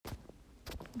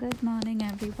Good morning,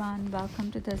 everyone.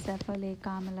 Welcome to the Zephyr Lake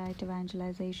Carmelite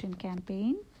Evangelization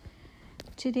Campaign.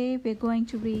 Today, we're going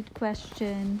to read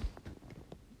question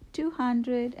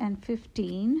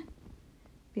 215.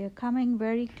 We are coming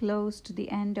very close to the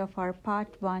end of our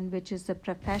part 1, which is the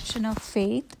profession of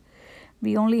faith.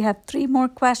 We only have 3 more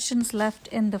questions left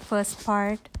in the first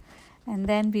part, and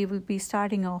then we will be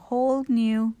starting a whole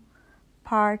new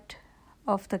part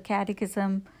of the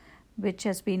catechism, which,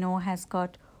 as we know, has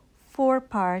got 4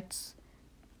 parts,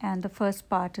 and the first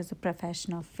part is the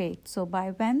profession of faith. So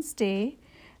by Wednesday,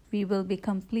 we will be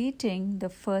completing the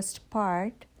first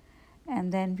part,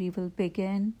 and then we will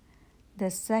begin the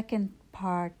second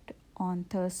part on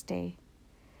Thursday.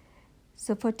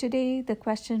 So for today, the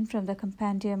question from the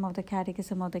Compendium of the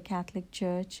Catechism of the Catholic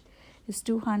Church is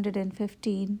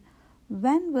 215.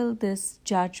 When will this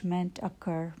judgment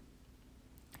occur?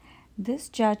 This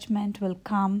judgment will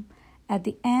come at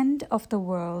the end of the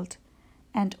world,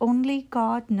 and only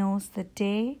God knows the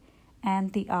day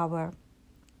and the hour.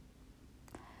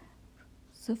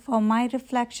 So for my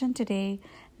reflection today,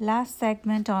 last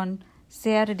segment on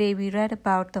Saturday, we read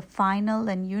about the final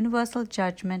and universal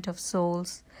judgment of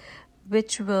souls,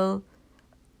 which will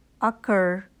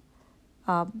occur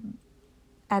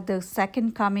at the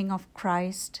second coming of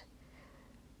Christ.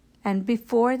 And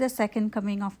before the second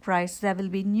coming of Christ, there will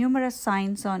be numerous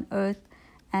signs on earth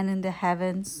and in the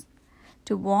heavens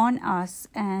to warn us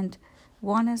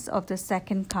of the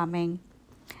second coming.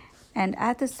 And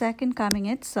at the second coming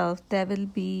itself, there will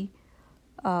be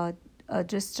a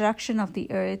destruction of the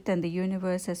earth and the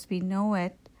universe as we know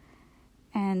it.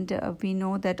 And we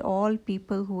know that all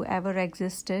people who ever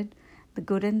existed, the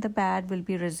good and the bad, will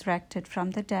be resurrected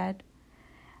from the dead,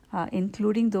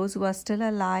 including those who are still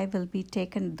alive will be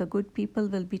taken. The good people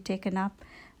will be taken up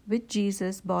with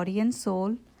Jesus, body and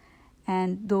soul.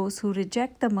 And those who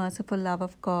reject the merciful love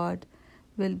of God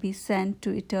will be sent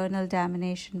to eternal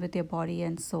damnation with their body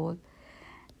and soul.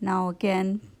 Now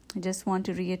again, I just want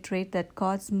to reiterate that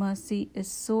God's mercy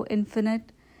is so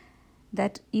infinite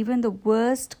that even the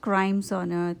worst crimes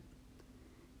on earth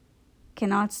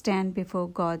cannot stand before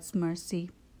God's mercy.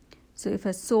 So if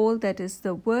a soul that is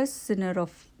the worst sinner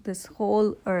of this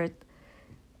whole earth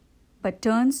but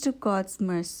turns to God's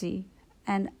mercy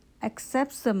and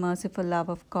accepts the merciful love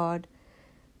of God,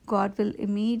 God will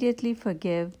immediately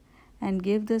forgive and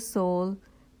give the soul,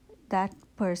 that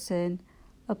person,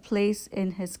 a place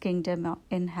in His kingdom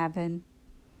in heaven.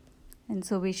 And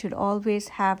so we should always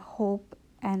have hope,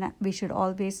 and we should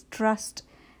always trust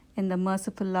in the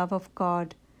merciful love of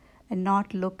God and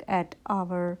not look at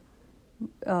our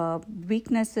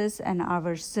weaknesses and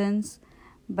our sins,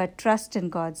 but trust in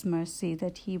God's mercy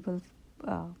that He will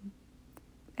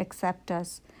accept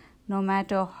us no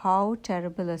matter how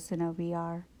terrible a sinner we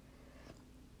are.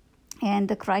 And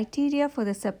the criteria for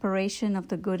the separation of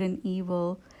the good and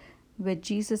evil, which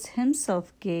Jesus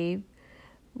Himself gave,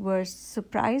 were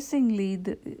surprisingly,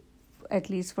 at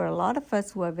least for a lot of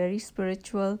us who are very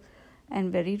spiritual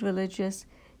and very religious,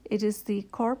 it is the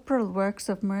corporal works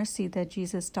of mercy that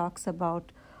Jesus talks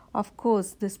about. Of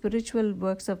course, the spiritual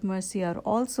works of mercy are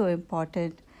also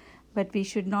important, but we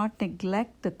should not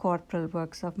neglect the corporal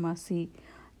works of mercy.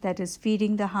 That is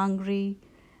feeding the hungry,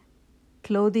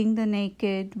 clothing the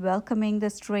naked, welcoming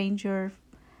the stranger,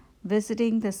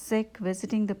 visiting the sick,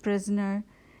 visiting the prisoner.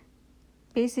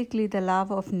 Basically the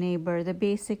love of neighbor, the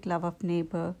basic love of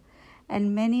neighbor.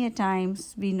 And many a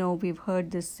times we've heard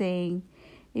this saying,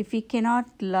 if we cannot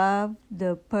love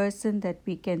the person that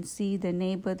we can see, the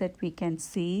neighbor that we can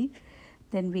see,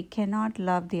 then we cannot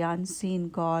love the unseen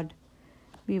God.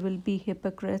 We will be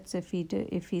hypocrites if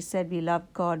we said we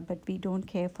love God, but we don't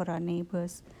care for our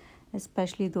neighbors,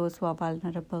 especially those who are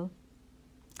vulnerable.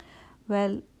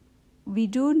 Well, we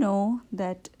do know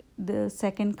that the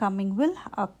second coming will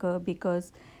occur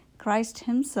because Christ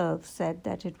Himself said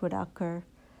that it would occur.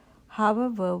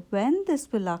 However, when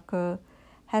this will occur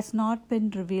has not been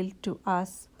revealed to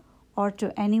us or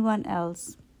to anyone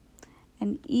else.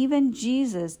 And even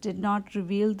Jesus did not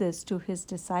reveal this to His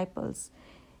disciples.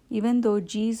 Even though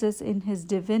Jesus in His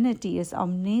divinity is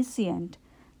omniscient,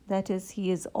 that is, He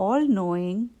is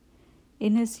all-knowing,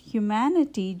 in His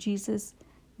humanity, Jesus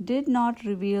did not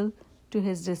reveal to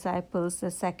His disciples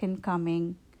the second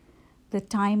coming, the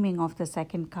timing of the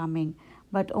second coming,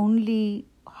 but only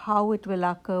how it will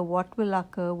occur, what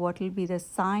will be the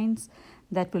signs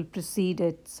that will precede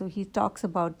it. So He talks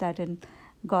about that in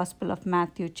Gospel of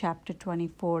Matthew chapter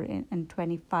 24 and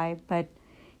 25, but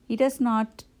He does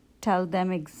not tell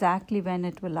them exactly when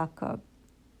it will occur.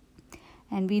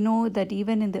 And we know that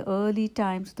even in the early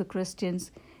times, the Christians,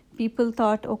 people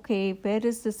thought, okay, where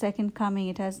is the second coming?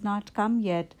 It has not come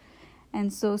yet.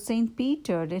 And so St.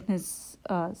 Peter, in his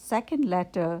second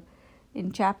letter,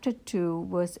 in chapter 2,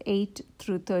 verse 8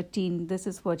 through 13, this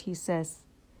is what he says.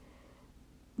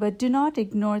 But do not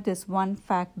ignore this one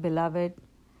fact, beloved,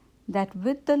 that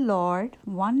with the Lord,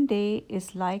 one day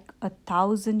is like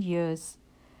 1,000 years,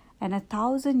 and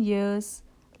 1,000 years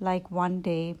like one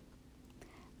day.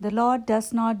 The Lord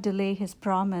does not delay his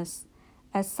promise,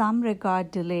 as some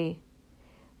regard delay,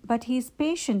 but he is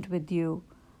patient with you,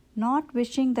 not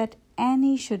wishing that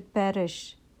any should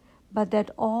perish, but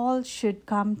that all should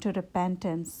come to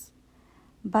repentance.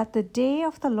 But the day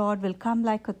of the Lord will come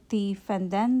like a thief,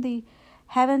 and then the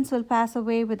heavens will pass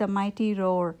away with a mighty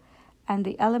roar, and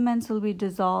the elements will be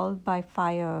dissolved by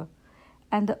fire,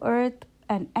 and the earth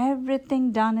and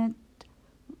everything done it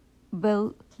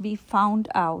will be found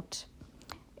out.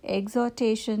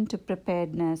 Exhortation to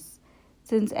preparedness.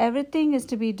 Since everything is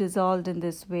to be dissolved in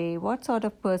this way, what sort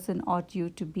of person ought you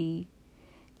to be?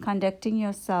 Conducting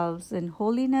yourselves in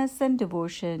holiness and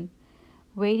devotion,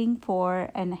 waiting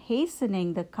for and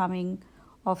hastening the coming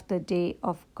of the day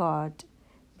of God,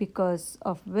 because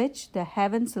of which the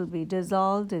heavens will be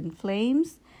dissolved in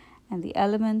flames and the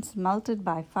elements melted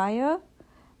by fire.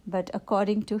 But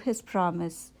according to his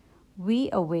promise, we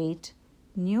await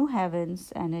new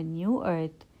heavens and a new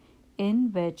earth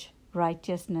in which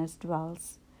righteousness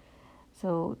dwells.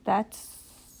 So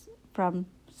that's from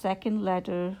second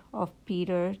letter of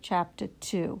Peter, chapter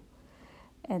 2.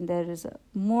 And there is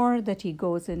more that he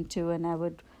goes into, and I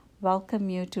would welcome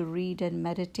you to read and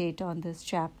meditate on this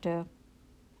chapter.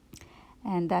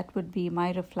 And that would be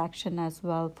my reflection as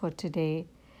well for today.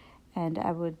 And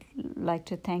I would like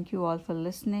to thank you all for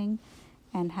listening,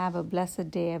 and have a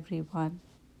blessed day, everyone.